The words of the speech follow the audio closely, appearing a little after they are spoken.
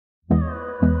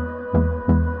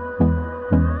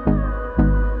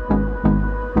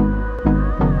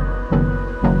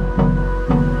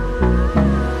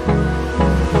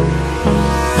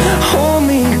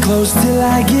close till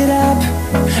I get up.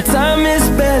 Time is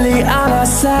barely on our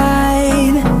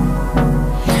side.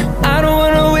 I don't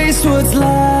wanna waste what's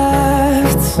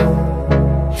left.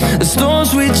 The storms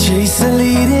we chase are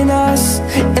leading us,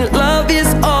 and love is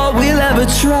all we'll ever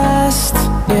trust.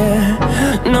 Yeah,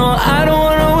 no, I don't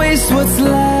wanna waste what's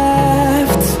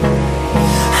left.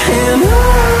 And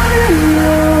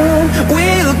on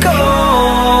we'll go,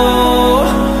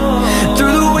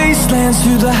 through the wastelands,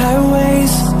 through the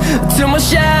highways, till my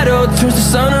shadow turns to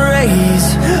sun rays.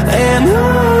 And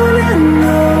on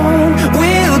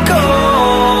we'll go,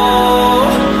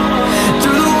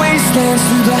 through the wastelands,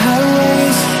 through the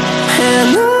highways,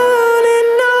 and on.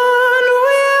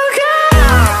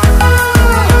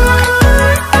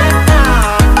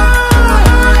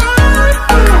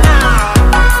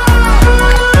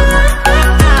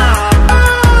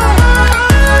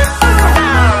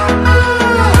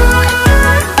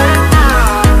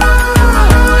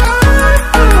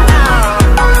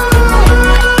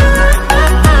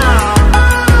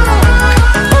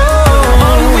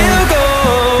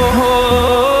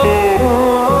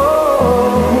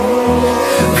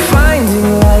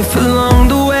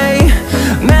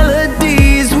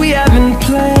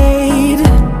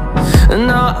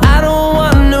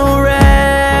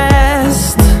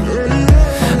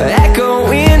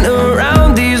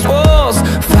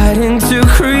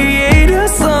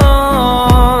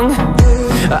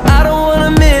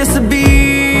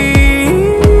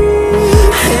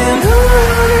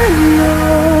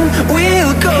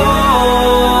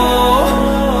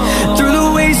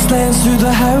 Through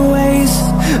the highways,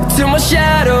 till my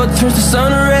shadow turns to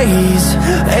sun rays.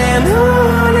 And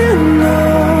on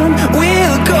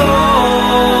we'll go,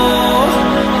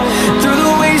 through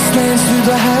the wastelands, through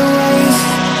the highways,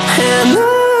 and on.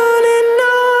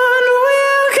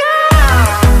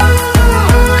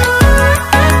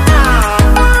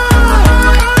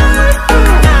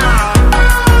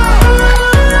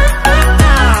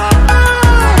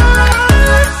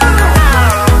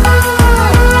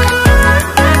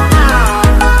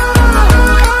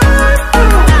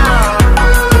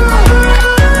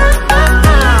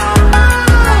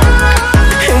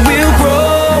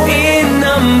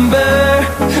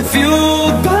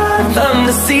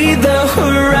 See the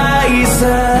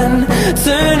horizon,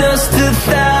 turn us to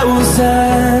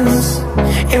thousands,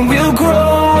 and we'll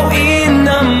grow in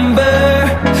number,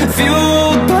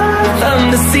 fueled by them.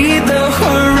 To see the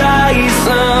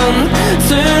horizon,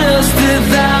 turn us to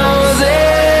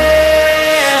thousands,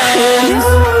 and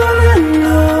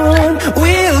on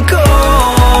we'll go,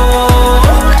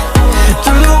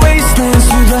 through the wastelands,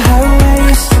 through the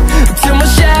highways, till my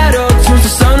shadow turns to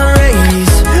sun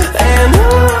rays. And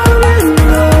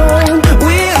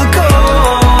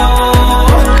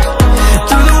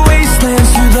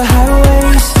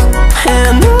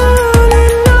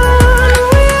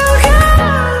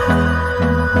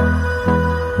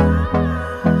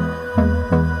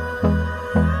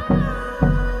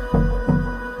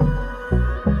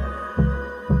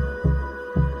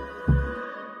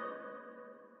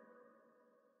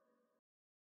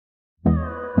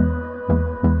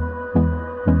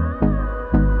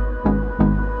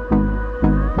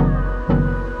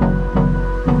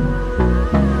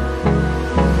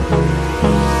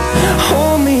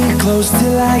close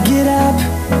till I get up.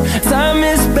 Time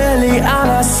is barely on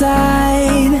our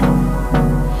side.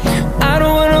 I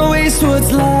don't wanna waste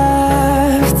what's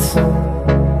left.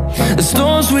 The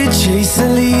storms we chase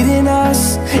are leading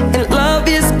us, and love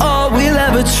is all we'll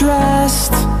ever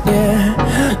trust. Yeah,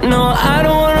 no, I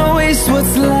don't wanna waste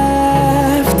what's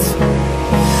left.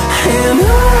 And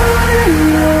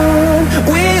on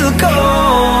we'll go,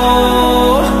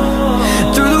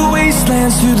 through the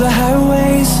wastelands, through the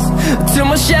highways, till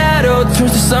my shadow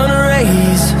turns to sun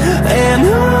rays. And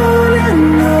on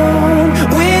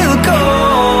we'll go,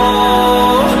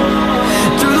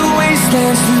 through the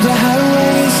wastelands, through the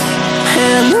highways,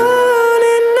 and on.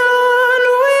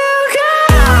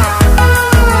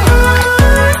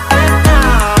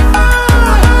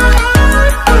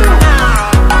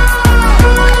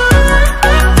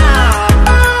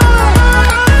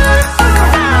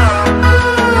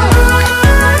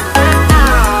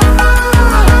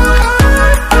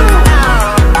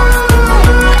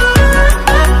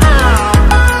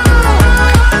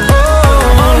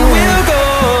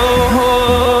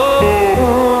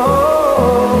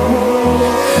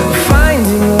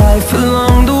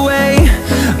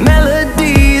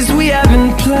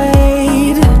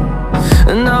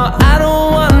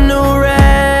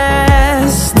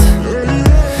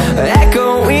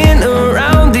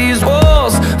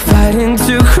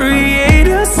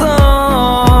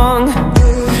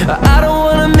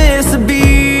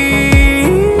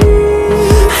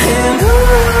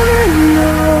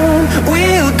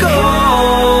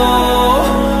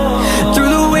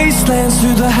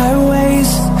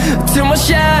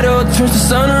 turns to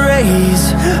sun rays.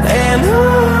 And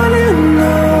on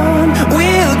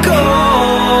we'll go,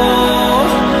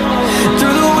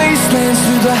 through the wastelands,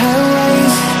 through the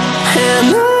highways.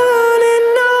 And on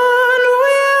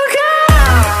we'll go.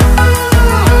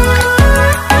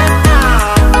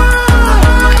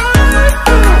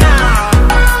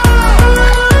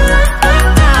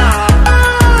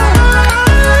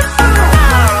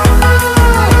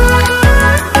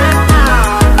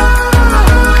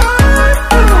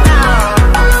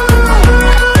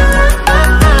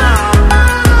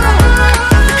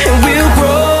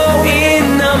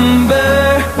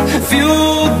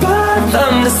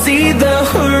 See the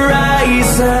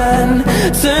horizon,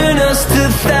 turn us to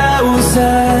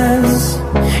thousands,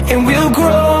 and we'll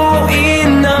grow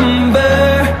in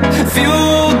number,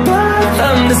 fueled by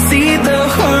them to see the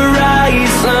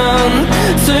horizon,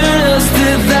 turn us to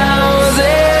thousands.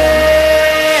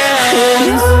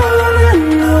 And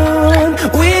on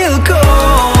we'll go,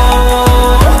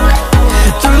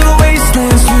 through the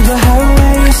wastelands, through the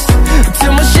highways,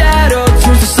 till my shadow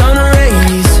turns to sun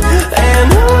rays. And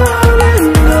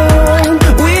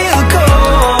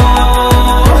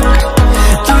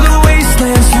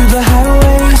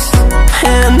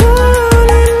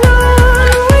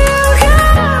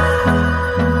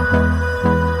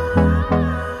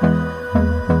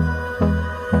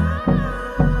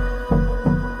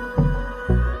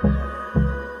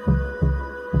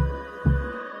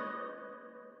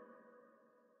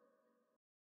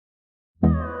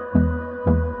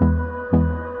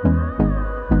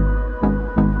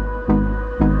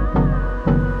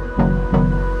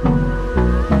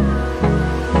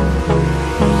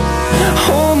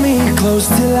close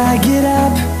till I get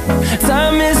up.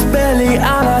 Time is barely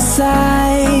on our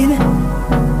side.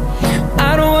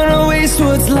 I don't wanna waste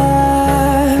what's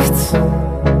left.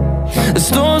 The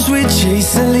storms we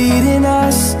chase are leading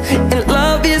us, and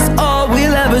love is all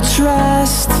we'll ever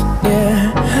trust.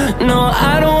 Yeah, no,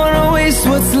 I don't wanna waste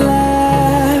what's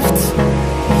left.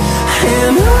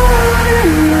 And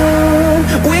on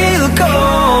we'll go,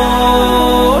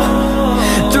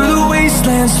 through the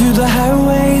wastelands, through the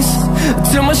highways,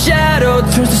 till my shadow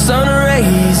turns to sun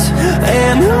rays.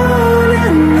 And on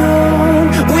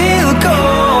we'll go,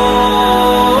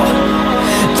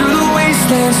 through the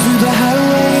wastelands, through the